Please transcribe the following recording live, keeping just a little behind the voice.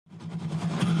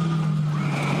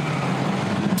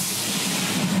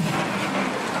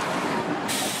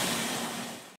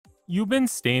You've been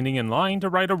standing in line to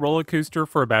ride a roller coaster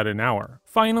for about an hour.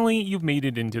 Finally, you've made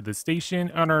it into the station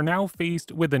and are now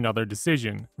faced with another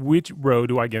decision. Which row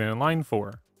do I get in line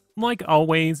for? Like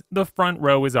always, the front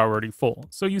row is already full,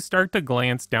 so you start to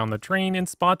glance down the train and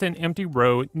spot an empty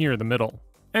row near the middle.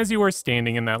 As you are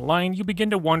standing in that line, you begin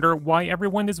to wonder why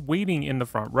everyone is waiting in the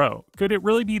front row. Could it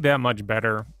really be that much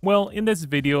better? Well, in this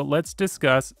video, let's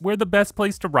discuss where the best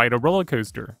place to ride a roller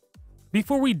coaster.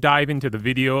 Before we dive into the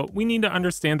video, we need to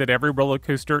understand that every roller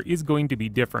coaster is going to be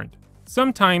different.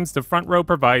 Sometimes the front row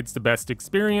provides the best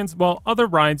experience, while other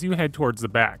rides you head towards the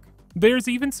back. There's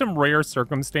even some rare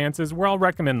circumstances where I'll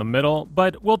recommend the middle,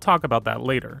 but we'll talk about that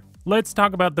later. Let's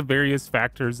talk about the various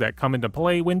factors that come into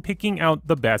play when picking out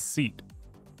the best seat.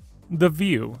 The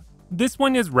view. This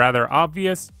one is rather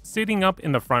obvious. Sitting up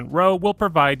in the front row will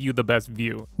provide you the best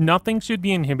view. Nothing should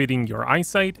be inhibiting your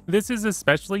eyesight. This is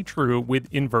especially true with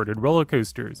inverted roller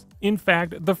coasters. In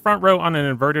fact, the front row on an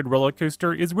inverted roller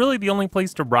coaster is really the only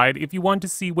place to ride if you want to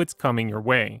see what's coming your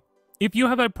way. If you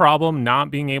have a problem not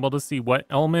being able to see what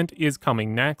element is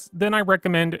coming next, then I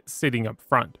recommend sitting up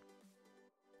front.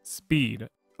 Speed.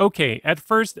 Okay, at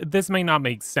first this may not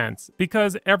make sense,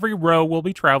 because every row will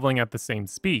be traveling at the same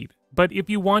speed. But if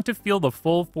you want to feel the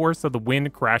full force of the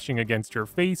wind crashing against your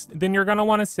face, then you're going to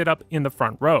want to sit up in the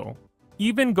front row.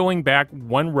 Even going back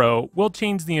one row will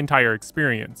change the entire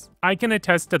experience. I can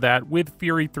attest to that with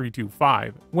Fury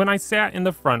 325. When I sat in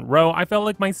the front row, I felt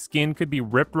like my skin could be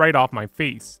ripped right off my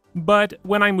face. But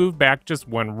when I moved back just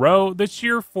one row, the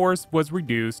sheer force was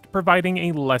reduced, providing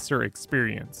a lesser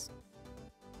experience.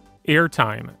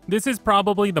 Airtime. This is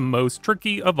probably the most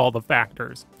tricky of all the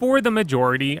factors. For the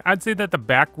majority, I'd say that the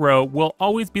back row will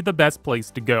always be the best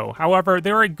place to go. However,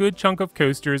 there are a good chunk of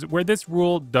coasters where this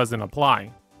rule doesn't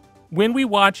apply. When we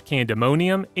watch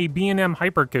Candemonium, a B&M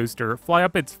hypercoaster, fly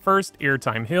up its first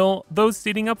airtime hill, those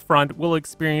sitting up front will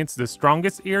experience the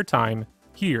strongest airtime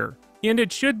here, and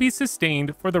it should be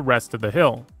sustained for the rest of the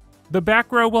hill. The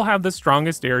back row will have the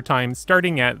strongest airtime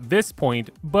starting at this point,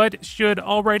 but should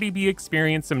already be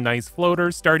experiencing some nice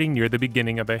floaters starting near the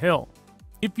beginning of the hill.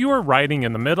 If you are riding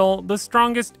in the middle, the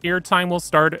strongest airtime will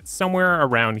start somewhere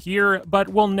around here, but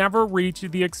will never reach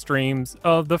the extremes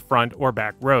of the front or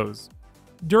back rows.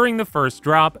 During the first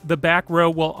drop, the back row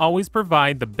will always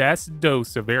provide the best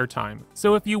dose of airtime,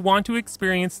 so if you want to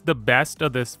experience the best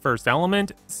of this first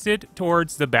element, sit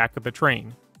towards the back of the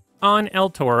train. On El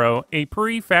Toro, a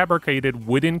prefabricated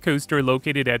wooden coaster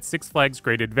located at Six Flags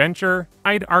Great Adventure,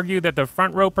 I'd argue that the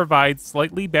front row provides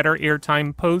slightly better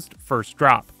airtime post first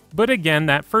drop. But again,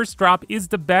 that first drop is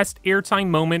the best airtime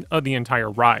moment of the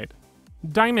entire ride.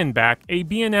 Diamondback, a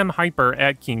B&M Hyper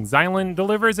at Kings Island,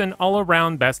 delivers an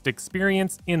all-around best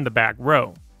experience in the back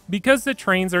row. Because the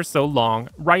trains are so long,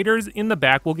 riders in the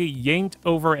back will get yanked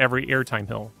over every airtime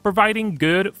hill, providing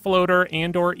good floater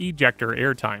and/or ejector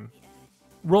airtime.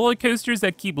 Roller coasters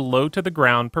that keep low to the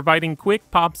ground, providing quick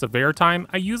pops of airtime,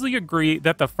 I usually agree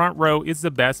that the front row is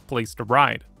the best place to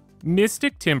ride.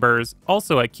 Mystic Timbers,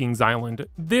 also at Kings Island,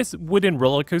 this wooden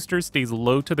roller coaster stays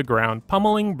low to the ground,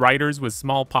 pummeling riders with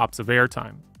small pops of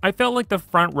airtime. I felt like the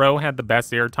front row had the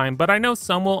best airtime, but I know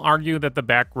some will argue that the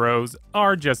back rows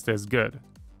are just as good.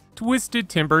 Twisted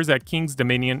Timbers at King's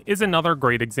Dominion is another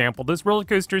great example. This roller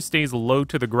coaster stays low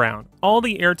to the ground. All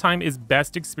the airtime is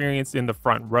best experienced in the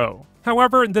front row.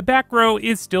 However, the back row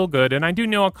is still good, and I do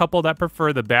know a couple that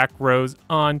prefer the back rows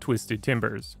on Twisted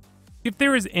Timbers. If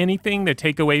there is anything to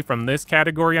take away from this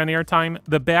category on airtime,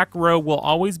 the back row will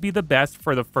always be the best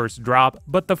for the first drop,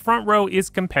 but the front row is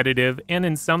competitive and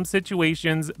in some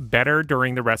situations better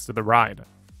during the rest of the ride.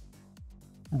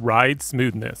 Ride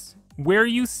smoothness. Where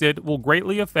you sit will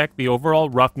greatly affect the overall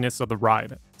roughness of the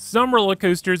ride. Some roller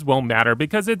coasters won't matter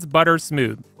because it's butter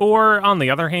smooth, or on the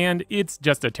other hand, it's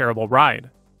just a terrible ride.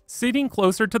 Sitting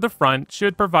closer to the front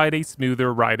should provide a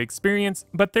smoother ride experience,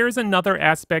 but there's another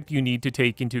aspect you need to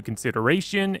take into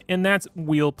consideration, and that's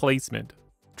wheel placement.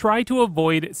 Try to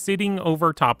avoid sitting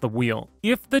over top the wheel.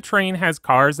 If the train has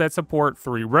cars that support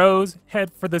 3 rows,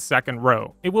 head for the second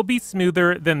row. It will be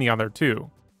smoother than the other 2.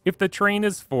 If the train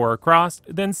is 4 across,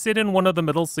 then sit in one of the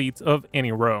middle seats of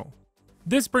any row.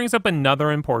 This brings up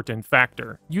another important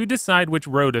factor. You decide which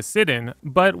row to sit in,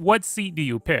 but what seat do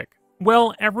you pick?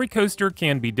 Well, every coaster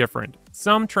can be different.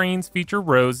 Some trains feature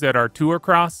rows that are 2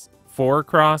 across, 4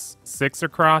 across, 6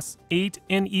 across, 8,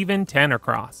 and even 10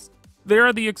 across. There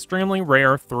are the extremely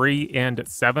rare 3 and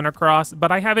 7 across,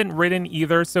 but I haven't ridden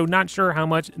either, so not sure how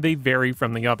much they vary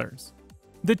from the others.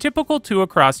 The typical 2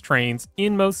 across trains,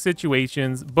 in most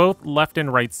situations, both left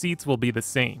and right seats will be the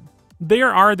same.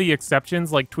 There are the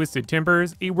exceptions like Twisted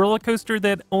Timbers, a roller coaster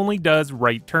that only does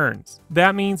right turns.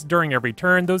 That means during every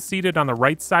turn, those seated on the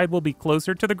right side will be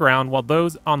closer to the ground while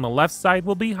those on the left side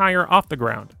will be higher off the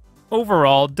ground.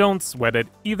 Overall, don't sweat it,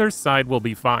 either side will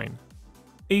be fine.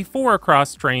 A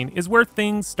 4-across train is where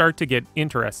things start to get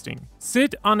interesting.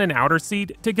 Sit on an outer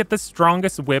seat to get the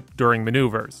strongest whip during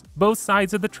maneuvers. Both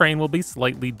sides of the train will be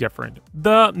slightly different.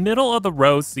 The middle of the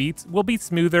row seats will be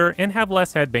smoother and have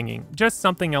less headbanging, just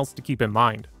something else to keep in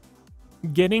mind.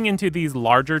 Getting into these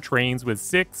larger trains with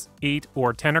 6, 8,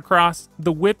 or 10 across,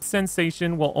 the whip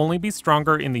sensation will only be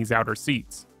stronger in these outer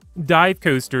seats. Dive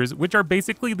coasters, which are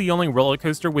basically the only roller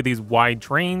coaster with these wide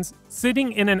trains,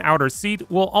 sitting in an outer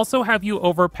seat will also have you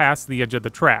overpass the edge of the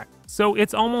track, so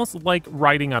it's almost like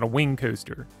riding on a wing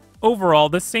coaster. Overall,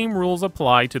 the same rules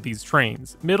apply to these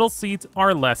trains. Middle seats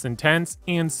are less intense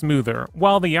and smoother,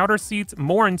 while the outer seats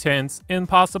more intense and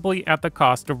possibly at the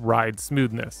cost of ride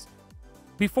smoothness.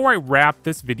 Before I wrap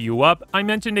this video up, I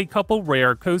mentioned a couple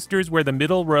rare coasters where the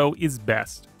middle row is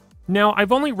best. Now,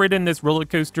 I've only ridden this roller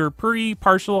coaster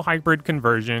pre-partial hybrid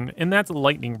conversion, and that's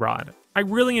Lightning Rod. I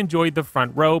really enjoyed the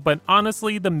front row, but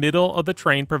honestly, the middle of the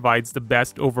train provides the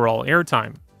best overall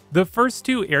airtime. The first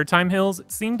 2 airtime hills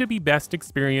seem to be best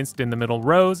experienced in the middle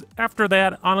rows. After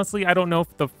that, honestly, I don't know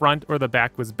if the front or the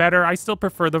back was better. I still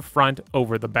prefer the front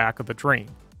over the back of the train.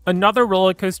 Another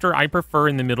roller coaster I prefer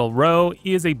in the middle row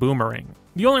is a Boomerang.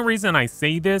 The only reason I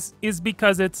say this is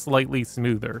because it's slightly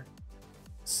smoother.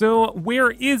 So,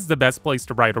 where is the best place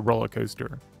to ride a roller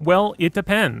coaster? Well, it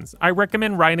depends. I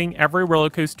recommend riding every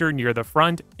roller coaster near the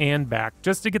front and back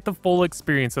just to get the full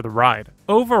experience of the ride.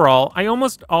 Overall, I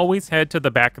almost always head to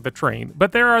the back of the train,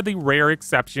 but there are the rare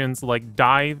exceptions like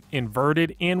dive,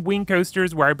 inverted, and wing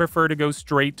coasters where I prefer to go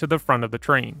straight to the front of the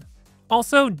train.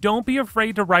 Also, don't be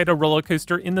afraid to ride a roller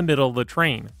coaster in the middle of the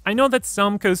train. I know that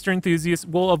some coaster enthusiasts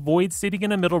will avoid sitting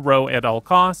in a middle row at all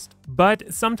costs, but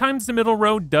sometimes the middle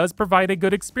row does provide a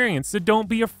good experience, so don't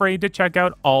be afraid to check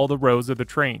out all the rows of the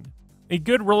train. A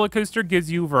good roller coaster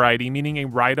gives you variety, meaning a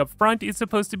ride up front is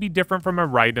supposed to be different from a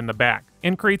ride in the back,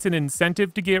 and creates an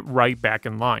incentive to get right back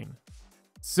in line.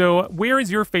 So, where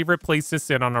is your favorite place to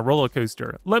sit on a roller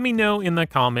coaster? Let me know in the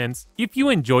comments. If you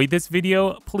enjoyed this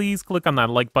video, please click on that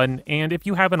like button, and if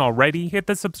you haven't already, hit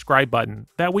the subscribe button.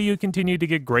 That way you continue to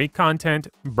get great content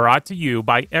brought to you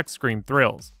by Xtreme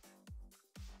Thrills.